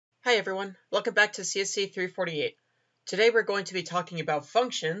Hi everyone, welcome back to CSC 348. Today we're going to be talking about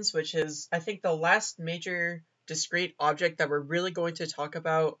functions, which is, I think, the last major discrete object that we're really going to talk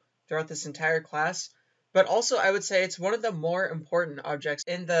about throughout this entire class. But also, I would say it's one of the more important objects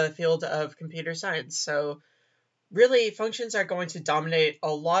in the field of computer science. So really, functions are going to dominate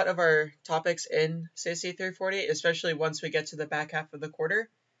a lot of our topics in CSC 348, especially once we get to the back half of the quarter.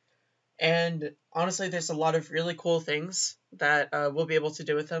 And honestly, there's a lot of really cool things that we'll be able to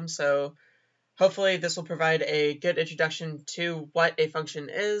do with them. So hopefully this will provide a good introduction to what a function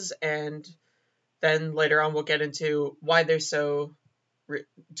is, and then later on we'll get into why they're so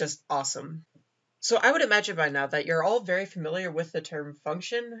just awesome. So I would imagine by now that you're all very familiar with the term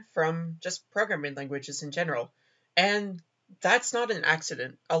function from just programming languages in general. And that's not an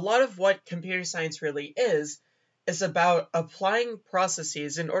accident. A lot of what computer science really is about applying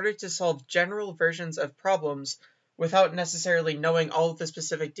processes in order to solve general versions of problems without necessarily knowing all of the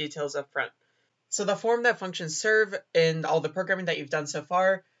specific details up front. So the form that functions serve in all the programming that you've done so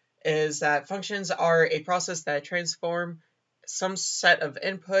far is that functions are a process that transform some set of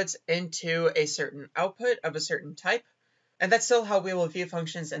inputs into a certain output of a certain type. And that's still how we will view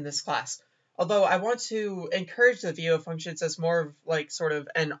functions in this class. Although I want to encourage the view of functions as more of like sort of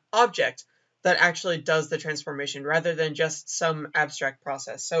an object that actually does the transformation rather than just some abstract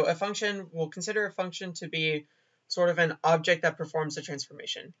process. So we'll consider a function to be sort of an object that performs the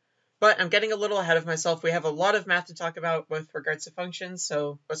transformation. But I'm getting a little ahead of myself. We have a lot of math to talk about with regards to functions,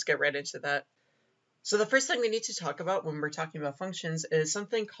 so let's get right into that. So the first thing we need to talk about when we're talking about functions is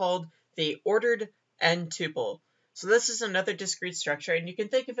something called the ordered n-tuple. So this is another discrete structure, and you can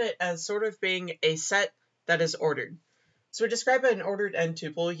think of it as sort of being a set that is ordered. So we describe an ordered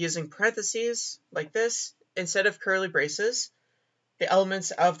n-tuple using parentheses like this instead of curly braces. The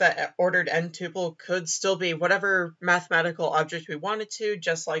elements of that ordered n-tuple could still be whatever mathematical object we wanted to,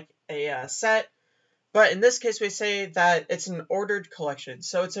 just like a set. But in this case, we say that it's an ordered collection.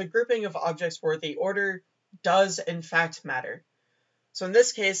 So it's a grouping of objects where the order does in fact matter. So in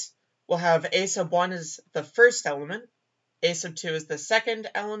this case, we'll have a sub 1 is the first element, a sub 2 is the second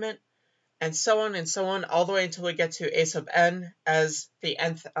element, and so on, all the way until we get to a sub n as the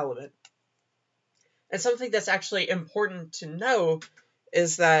nth element. And something that's actually important to know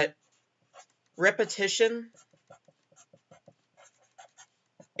is that repetition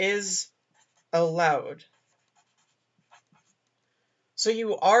is allowed. So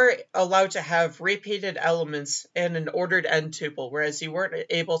you are allowed to have repeated elements in an ordered n-tuple, whereas you weren't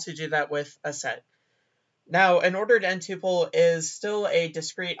able to do that with a set. Now, an ordered n-tuple is still a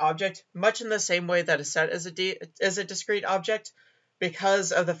discrete object, much in the same way that a set is a discrete object,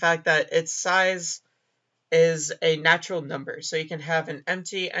 because of the fact that its size is a natural number. So you can have an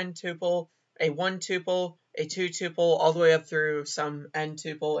empty n-tuple, a 1-tuple, a 2-tuple, all the way up through some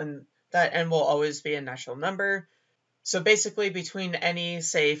n-tuple, and that n will always be a natural number. So basically between any,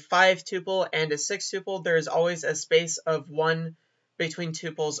 say, 5-tuple and a 6-tuple, there is always a space of 1 between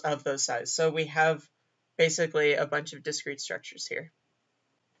tuples of those size. So we have basically a bunch of discrete structures here.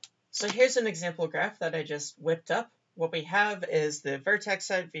 So here's an example graph that I just whipped up. What we have is the vertex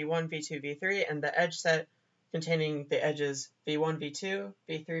set v1, v2, v3, and the edge set containing the edges v1, v2,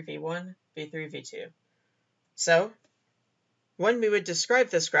 v3, v1, v3, v2. So when we would describe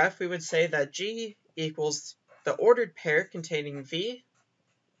this graph, we would say that G equals the ordered pair containing V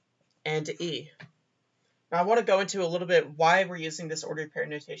and E. Now I want to go into a little bit why we're using this ordered pair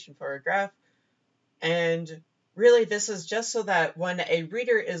notation for a graph. And really this is just so that when a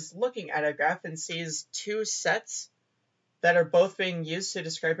reader is looking at a graph and sees two sets that are both being used to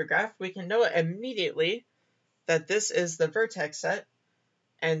describe a graph, we can know immediately that this is the vertex set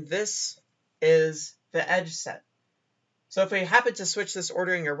and this is the edge set. So if we happen to switch this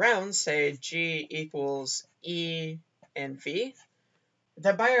ordering around, say G equals E and V,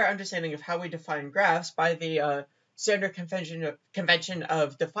 then by our understanding of how we define graphs, by the standard convention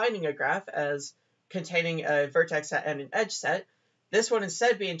of defining a graph as containing a vertex set and an edge set, this would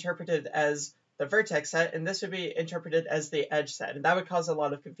instead be interpreted as the vertex set, and this would be interpreted as the edge set. And that would cause a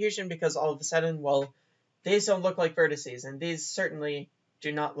lot of confusion because all of a sudden, well, these don't look like vertices, and these certainly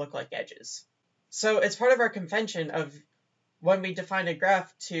do not look like edges. So it's part of our convention of when we define a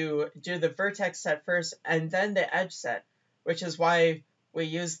graph to do the vertex set first and then the edge set, which is why we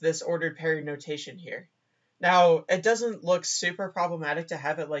use this ordered pair notation here. Now, it doesn't look super problematic to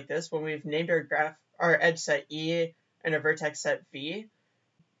have it like this when we've named our edge set E and a vertex set V,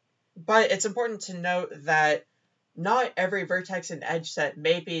 but it's important to note that not every vertex and edge set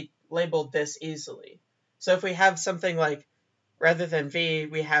may be labeled this easily. So if we have something like, rather than V,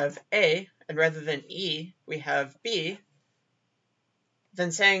 we have A, and rather than E, we have B,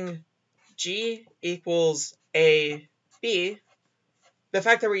 then saying G equals A, B, the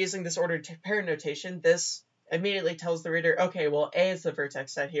fact that we're using this ordered pair notation, this immediately tells the reader, okay, well, A is the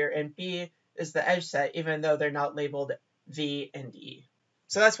vertex set here, and B is the edge set, even though they're not labeled V and E.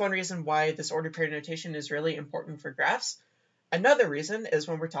 So that's one reason why this ordered pair notation is really important for graphs. Another reason is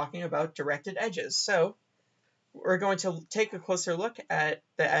when we're talking about directed edges. So we're going to take a closer look at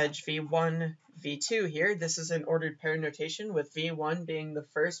the edge V1, V2 here. This is an ordered pair notation with V1 being the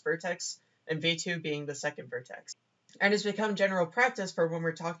first vertex and V2 being the second vertex. And it's become general practice for when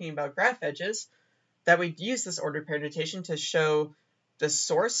we're talking about graph edges that we use this ordered pair notation to show the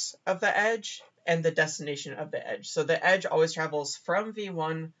source of the edge and the destination of the edge. So the edge always travels from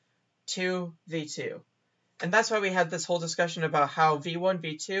V1 to V2. And that's why we had this whole discussion about how V1,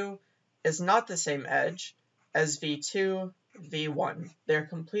 V2 is not the same edge as V2, V1. They're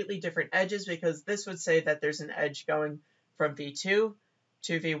completely different edges because this would say that there's an edge going from V2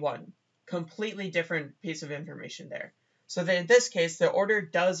 to V1. Completely different piece of information there. So that in this case, the order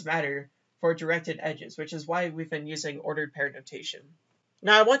does matter for directed edges, which is why we've been using ordered pair notation.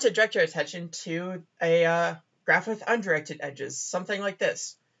 Now I want to direct your attention to a graph with undirected edges, something like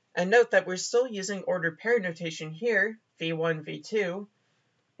this. And note that we're still using ordered pair notation here, V1, V2,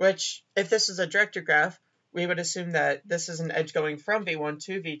 which, if this is a directed graph, we would assume that this is an edge going from V1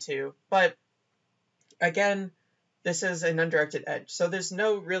 to V2, but again, this is an undirected edge, so there's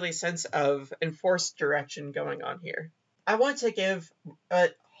no really sense of enforced direction going on here. I want to give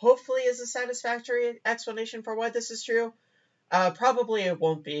what hopefully is a satisfactory explanation for why this is true. Probably it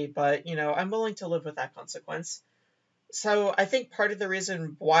won't be, but I'm willing to live with that consequence. So I think part of the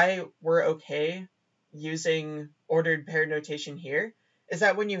reason why we're okay using ordered pair notation here is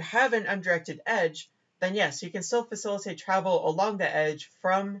that when you have an undirected edge, then yes, you can still facilitate travel along the edge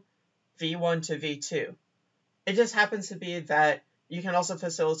from V1 to V2. It just happens to be that you can also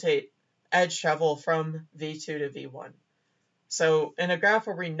facilitate edge travel from V2 to V1. So in a graph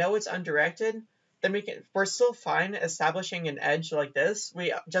where we know it's undirected, then we're still fine establishing an edge like this.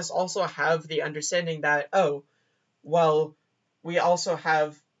 We just also have the understanding that, oh, well, we also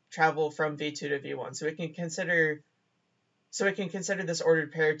have travel from V2 to V1. So we can consider this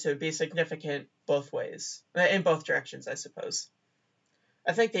ordered pair to be significant both ways, in both directions, I suppose.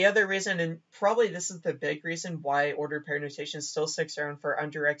 I think the other reason, and probably this is the big reason why ordered pair notation still sticks around for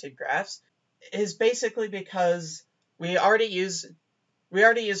undirected graphs, is basically because we already use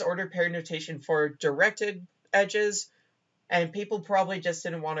ordered pair notation for directed edges, and people probably just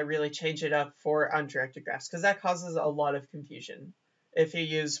didn't want to really change it up for undirected graphs, because that causes a lot of confusion. If you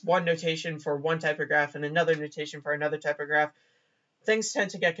use one notation for one type of graph and another notation for another type of graph, things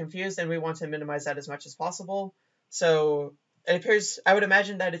tend to get confused, and we want to minimize that as much as possible. So it appears, I would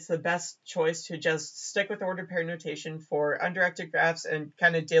imagine that it's the best choice to just stick with ordered pair notation for undirected graphs and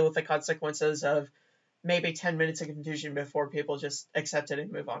kind of deal with the consequences of maybe 10 minutes of confusion before people just accept it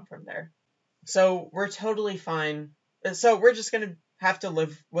and move on from there. So we're totally fine. So we're just going to have to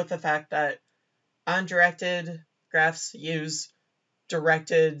live with the fact that undirected graphs use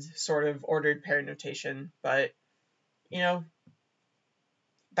directed sort of ordered pair notation, but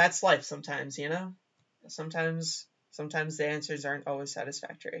that's life sometimes, Sometimes the answers aren't always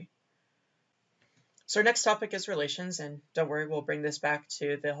satisfactory. So our next topic is relations, and don't worry, we'll bring this back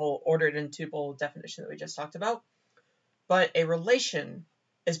to the whole ordered and tuple definition that we just talked about. But a relation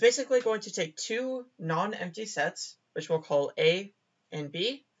is basically going to take two non-empty sets, which we'll call A and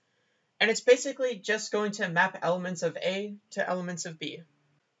B, and it's basically just going to map elements of A to elements of B.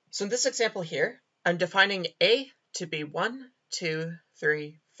 So in this example here, I'm defining A to be 1, 2,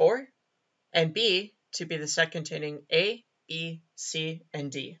 3, 4, and B to be the set containing A, B, C, and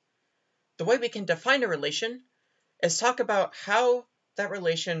D. The way we can define a relation is talk about how that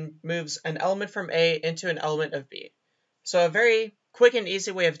relation moves an element from A into an element of B. So a very quick and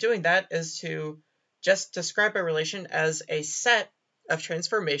easy way of doing that is to just describe a relation as a set of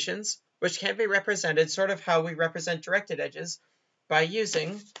transformations, which can be represented sort of how we represent directed edges by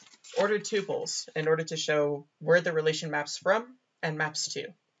using ordered tuples in order to show where the relation maps from and maps to.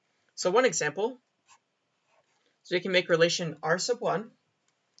 So one example, so we can make relation R sub 1.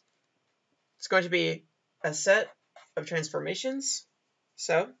 It's going to be a set of transformations.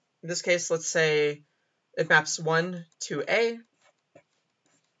 So in this case, let's say it maps 1 to A,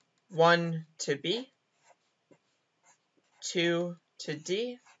 1 to B, 2 to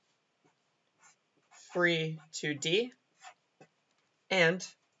D, 3 to D, and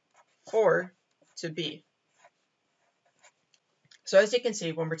 4 to B. So as you can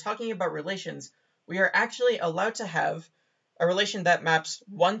see, when we're talking about relations, we are actually allowed to have a relation that maps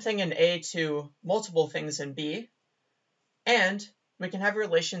one thing in A to multiple things in B, and we can have a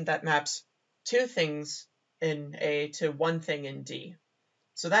relation that maps two things in A to one thing in D.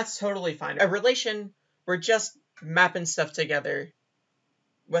 So that's totally fine. A relation, we're just mapping stuff together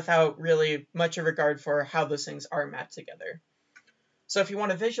without really much of regard for how those things are mapped together. So if you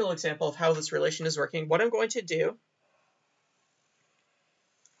want a visual example of how this relation is working, what I'm going to do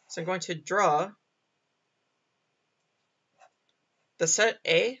is I'm going to draw the set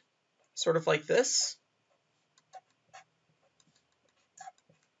A sort of like this.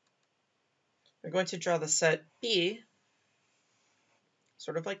 I'm going to draw the set B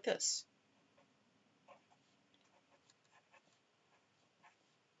sort of like this.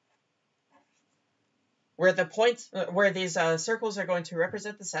 Where the points, where these circles are going to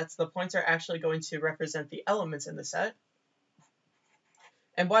represent the sets, the points are actually going to represent the elements in the set.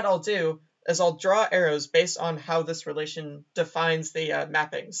 And what I'll do is I'll draw arrows based on how this relation defines the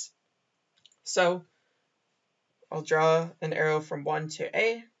mappings. So I'll draw an arrow from 1 to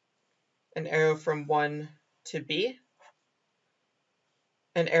A, an arrow from 1 to B,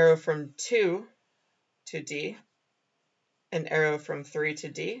 an arrow from 2 to D, an arrow from 3 to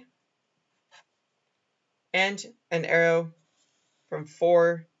D, and an arrow from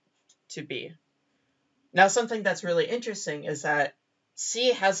 4 to B. Now, something that's really interesting is that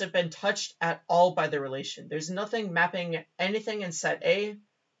C hasn't been touched at all by the relation. There's nothing mapping anything in set A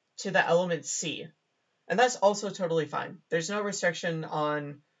to the element C. And that's also totally fine. There's no restriction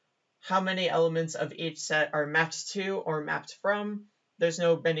on how many elements of each set are mapped to or mapped from. There's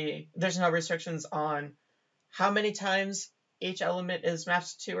no restrictions on how many times each element is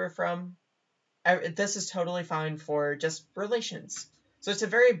mapped to or from. This is totally fine for just relations. So it's a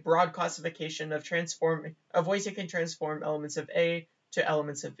very broad classification of ways you can transform elements of A to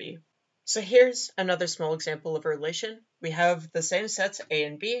elements of B. So here's another small example of a relation. We have the same sets A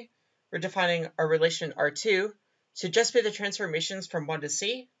and B. We're defining our relation R2 to just be the transformations from 1 to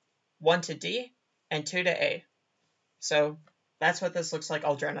C, 1 to D, and 2 to A. So that's what this looks like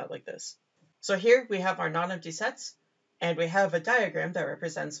all drawn out like this. So here we have our non-empty sets, and we have a diagram that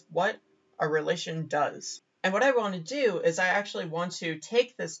represents what our relation does. And what I want to do is I actually want to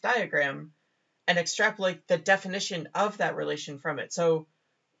take this diagram and extrapolate the definition of that relation from it. So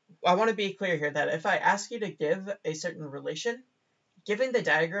I want to be clear here that if I ask you to give a certain relation, giving the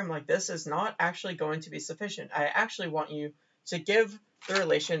diagram like this is not actually going to be sufficient. I actually want you to give the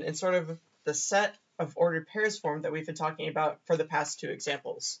relation in sort of the set of ordered pairs form that we've been talking about for the past two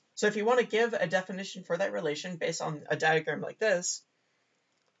examples. So if you want to give a definition for that relation based on a diagram like this,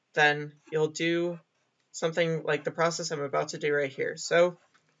 then you'll do something like the process I'm about to do right here. So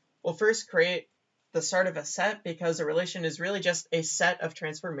we'll first create the start of a set because a relation is really just a set of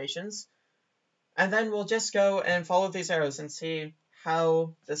transformations. And then we'll just go and follow these arrows and see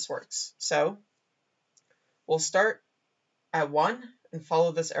how this works. So we'll start at 1 and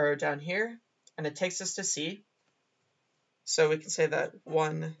follow this arrow down here, and it takes us to C. So we can say that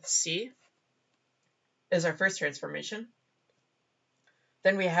 1C is our first transformation.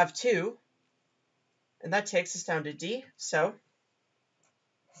 Then we have 2, and that takes us down to D. So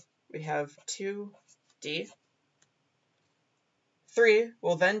we have 2D. 3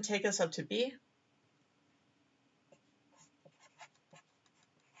 will then take us up to B.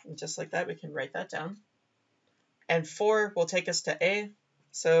 And just like that, we can write that down. And 4 will take us to A.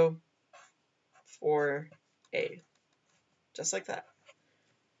 So 4A. Just like that.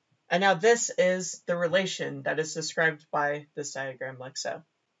 And now this is the relation that is described by this diagram like so.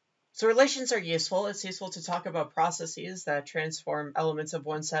 So relations are useful. It's useful to talk about processes that transform elements of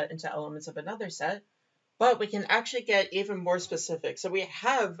one set into elements of another set, but we can actually get even more specific. So we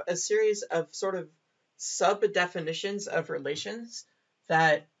have a series of sort of sub-definitions of relations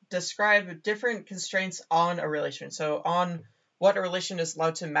that describe different constraints on a relation. So on what a relation is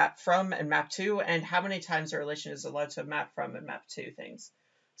allowed to map from and map to, and how many times a relation is allowed to map from and map to things.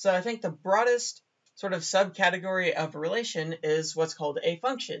 So I think the broadest sort of subcategory of a relation is what's called a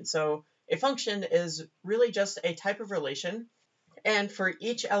function. So a function is really just a type of relation, and for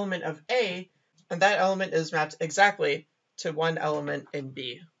each element of A, and that element is mapped exactly to one element in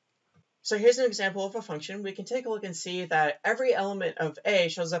B. So here's an example of a function. We can take a look and see that every element of A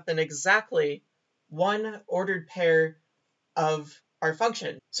shows up in exactly one ordered pair of our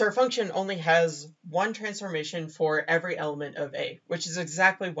function. So our function only has one transformation for every element of A, which is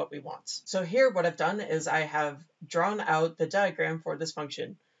exactly what we want. So here what I've done is I have drawn out the diagram for this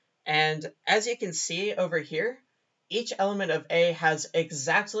function. And as you can see over here, each element of A has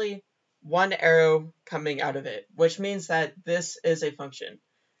exactly one arrow coming out of it, which means that this is a function.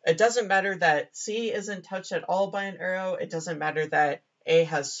 It doesn't matter that C isn't touched at all by an arrow. It doesn't matter that A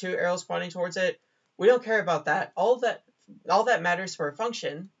has two arrows pointing towards it. We don't care about that. All that all that matters for a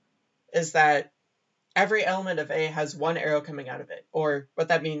function is that every element of A has one arrow coming out of it. Or what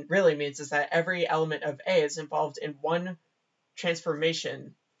that really means is that every element of A is involved in one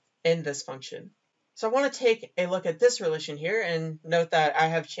transformation in this function. So I want to take a look at this relation here and note that I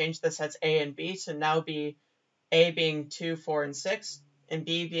have changed the sets A and B to now be A being 2, 4, and 6, and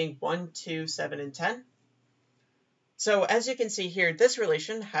B being 1, 2, 7, and 10. So as you can see here, this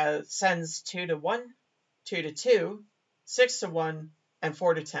relation sends 2 to 1, 2 to 2, 6 to 1, and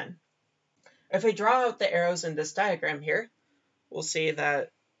 4 to 10. If we draw out the arrows in this diagram here, we'll see that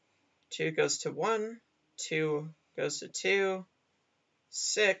 2 goes to 1, 2 goes to 2,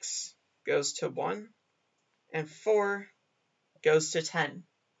 6 goes to 1, and 4 goes to 10.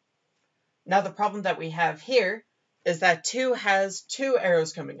 Now the problem that we have here is that 2 has 2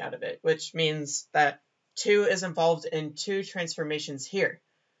 arrows coming out of it, which means that 2 is involved in 2 transformations here,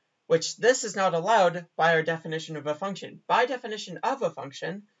 which this is not allowed by our definition of a function. By definition of a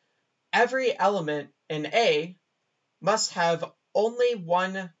function, every element in A must have only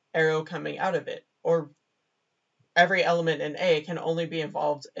one arrow coming out of it, or every element in A can only be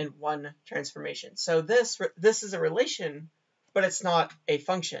involved in one transformation. So this is a relation, but it's not a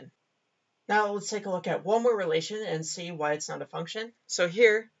function. Now let's take a look at one more relation and see why it's not a function. So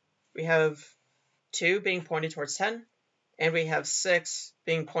here we have 2 being pointed towards 10, and we have 6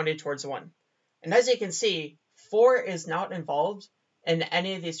 being pointed towards 1. And as you can see, 4 is not involved in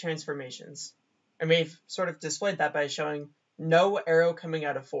any of these transformations. And we've sort of displayed that by showing no arrow coming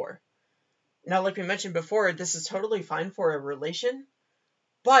out of 4. Now, like we mentioned before, this is totally fine for a relation,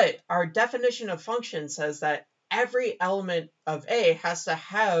 but our definition of function says that every element of A has to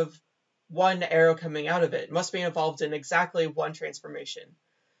have one arrow coming out of it. It must be involved in exactly one transformation.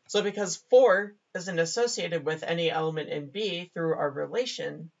 So because 4 isn't associated with any element in B through our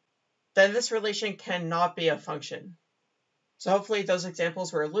relation, then this relation cannot be a function. So hopefully those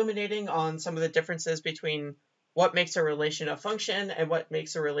examples were illuminating on some of the differences between what makes a relation a function and what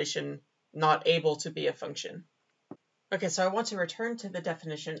makes a relation not able to be a function. Okay, so I want to return to the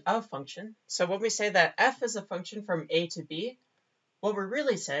definition of function. So when we say that f is a function from A to B, what we're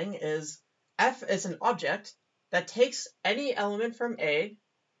really saying is f is an object that takes any element from A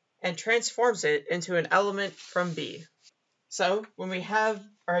and transforms it into an element from B. So when we have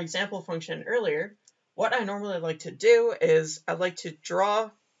our example function earlier, what I normally like to do is I like to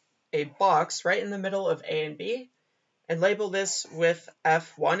draw a box right in the middle of A and B and label this with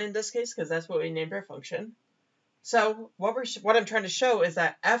f1 in this case, because that's what we named our function. So what I'm trying to show is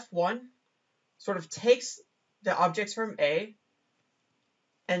that f1 sort of takes the objects from A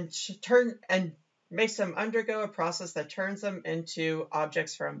and makes them undergo a process that turns them into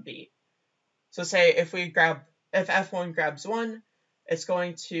objects from B. So say if f1 grabs 1, it's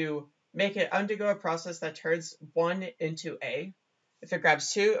going to make it undergo a process that turns 1 into A. If it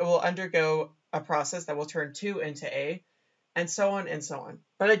grabs 2, it will undergo a process that will turn 2 into A, and so on and so on.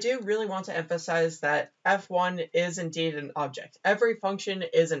 But I do really want to emphasize that f1 is indeed an object. Every function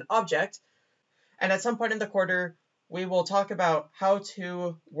is an object, and at some point in the quarter, we will talk about how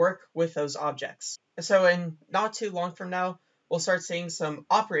to work with those objects. So in not too long from now, we'll start seeing some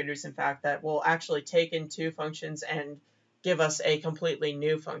operators, in fact, that will actually take in two functions and give us a completely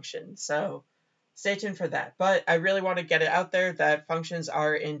new function. So stay tuned for that. But I really want to get it out there that functions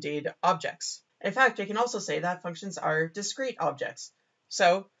are indeed objects. In fact, we can also say that functions are discrete objects.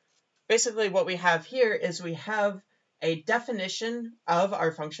 So basically what we have here is we have a definition of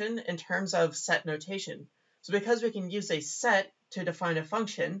our function in terms of set notation. So because we can use a set to define a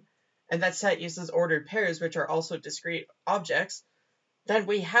function, and that set uses ordered pairs, which are also discrete objects, then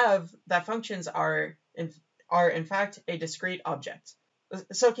we have that functions are in fact a discrete object.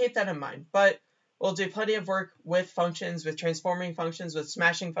 So keep that in mind. But we'll do plenty of work with functions, with transforming functions, with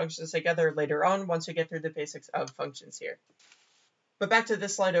smashing functions together later on once we get through the basics of functions here. But back to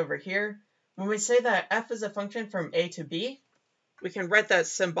this slide over here, when we say that f is a function from A to B, we can write that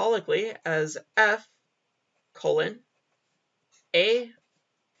symbolically as f colon A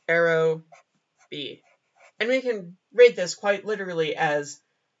arrow B. And we can read this quite literally as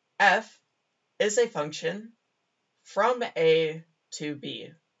f is a function from A to B.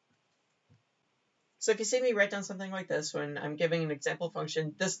 So if you see me write down something like this when I'm giving an example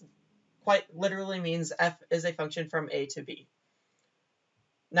function, this quite literally means f is a function from A to B.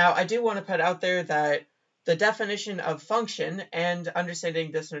 Now, I do want to put out there that the definition of function and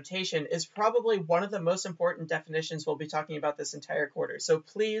understanding this notation is probably one of the most important definitions we'll be talking about this entire quarter. So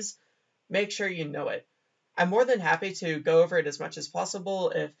please make sure you know it. I'm more than happy to go over it as much as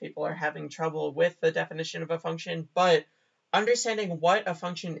possible if people are having trouble with the definition of a function, but understanding what a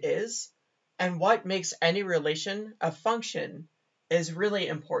function is And what makes any relation a function is really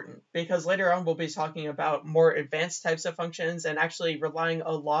important, because later on we'll be talking about more advanced types of functions and actually relying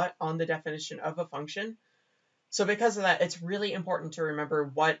a lot on the definition of a function. So because of that, it's really important to remember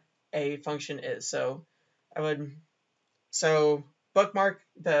what a function is. So bookmark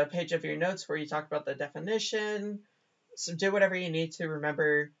the page of your notes where you talk about the definition. So do whatever you need to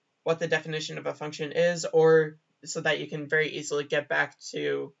remember what the definition of a function is, or so that you can very easily get back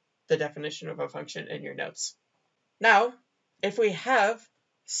to the definition of a function in your notes. Now, if we have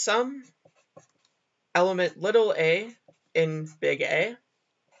some element little a in big A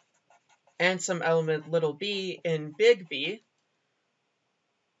and some element little b in big B,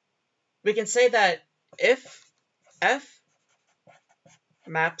 we can say that if f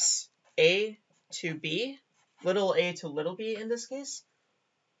maps a to b, little a to little b in this case,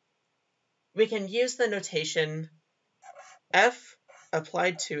 we can use the notation f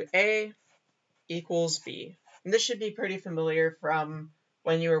applied to a equals b. And this should be pretty familiar from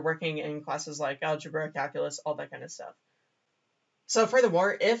when you were working in classes like algebra, calculus, all that kind of stuff. So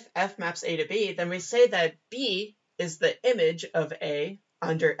furthermore, if f maps a to b, then we say that b is the image of a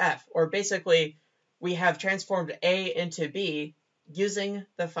under f, or basically we have transformed a into b using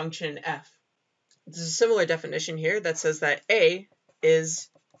the function f. There's a similar definition here that says that a is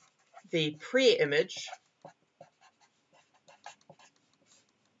the pre-image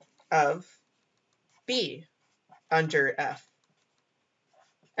of b under f.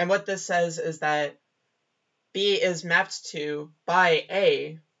 And what this says is that b is mapped to by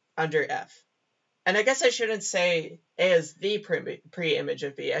a under f. And I guess I shouldn't say a is the pre-image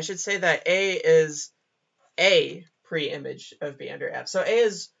of b. I should say that a is a pre-image of b under f. So a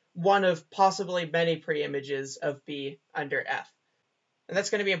is one of possibly many pre-images of b under f. And that's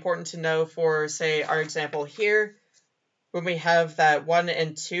going to be important to know for, say, our example here. When we have that 1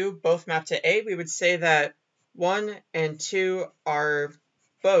 and 2 both map to a, we would say that 1 and 2 are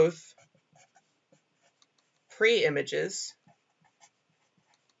both pre-images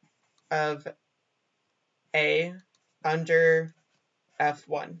of a under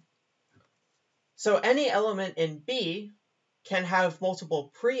f1. So any element in B can have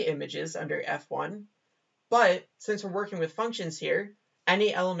multiple pre-images under f1, but since we're working with functions here,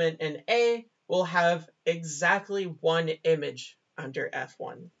 any element in A will have exactly one image under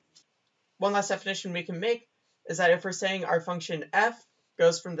f1. One last definition we can make is that if we're saying our function f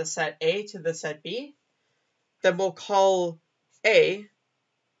goes from the set A to the set B, then we'll call A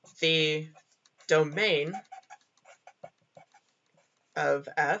the domain of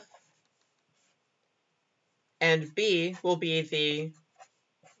f, and B will be the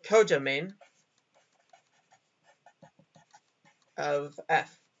codomain of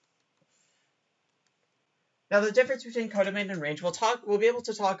f. Now the difference between codomain and range, we'll be able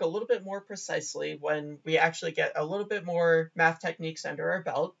to talk a little bit more precisely when we actually get a little bit more math techniques under our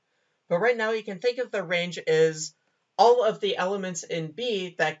belt. But right now you can think of the range as all of the elements in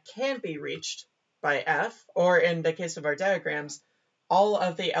B that can be reached by f, or in the case of our diagrams, all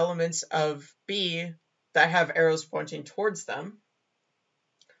of the elements of B that have arrows pointing towards them,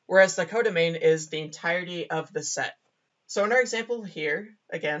 whereas the codomain is the entirety of the set. So in our example here,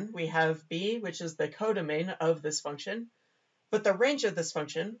 again, we have B, which is the codomain of this function, but the range of this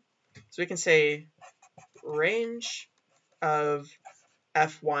function, so we can say range of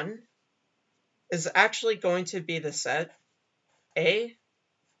f1 is actually going to be the set A,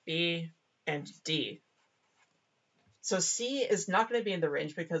 B, and D. So C is not going to be in the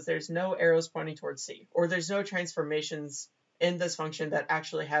range because there's no arrows pointing towards C, or there's no transformations in this function that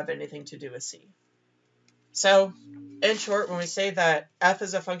actually have anything to do with C. So, in short, when we say that f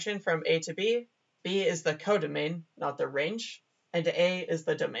is a function from A to B, B is the codomain, not the range, and A is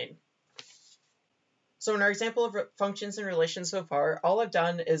the domain. So in our example of functions and relations so far, all I've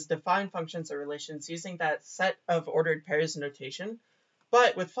done is define functions and relations using that set of ordered pairs notation.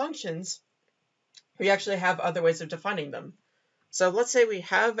 But with functions, we actually have other ways of defining them. So let's say we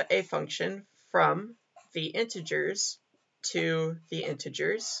have a function from the integers to the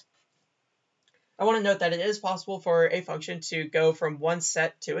integers. I want to note that it is possible for a function to go from one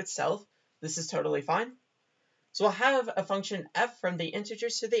set to itself. This is totally fine. So we'll have a function f from the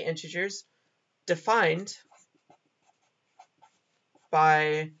integers to the integers defined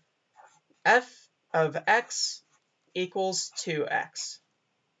by f of x equals 2x.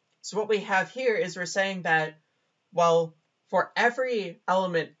 So what we have here is we're saying that, well, for every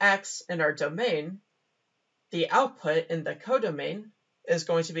element x in our domain, the output in the codomain is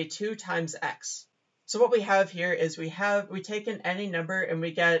going to be 2 times x. So what we have here is we take in any number and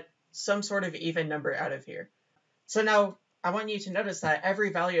we get some sort of even number out of here. So now I want you to notice that every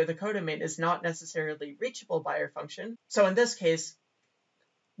value of the codomain is not necessarily reachable by our function. So in this case,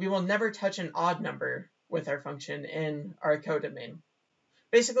 we will never touch an odd number with our function in our codomain.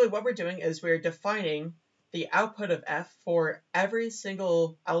 Basically, what we're doing is we're defining the output of f for every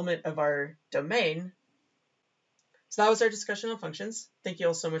single element of our domain. So that was our discussion on functions. Thank you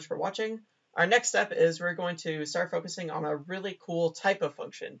all so much for watching. Our next step is we're going to start focusing on a really cool type of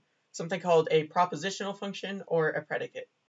function, something called a propositional function or a predicate.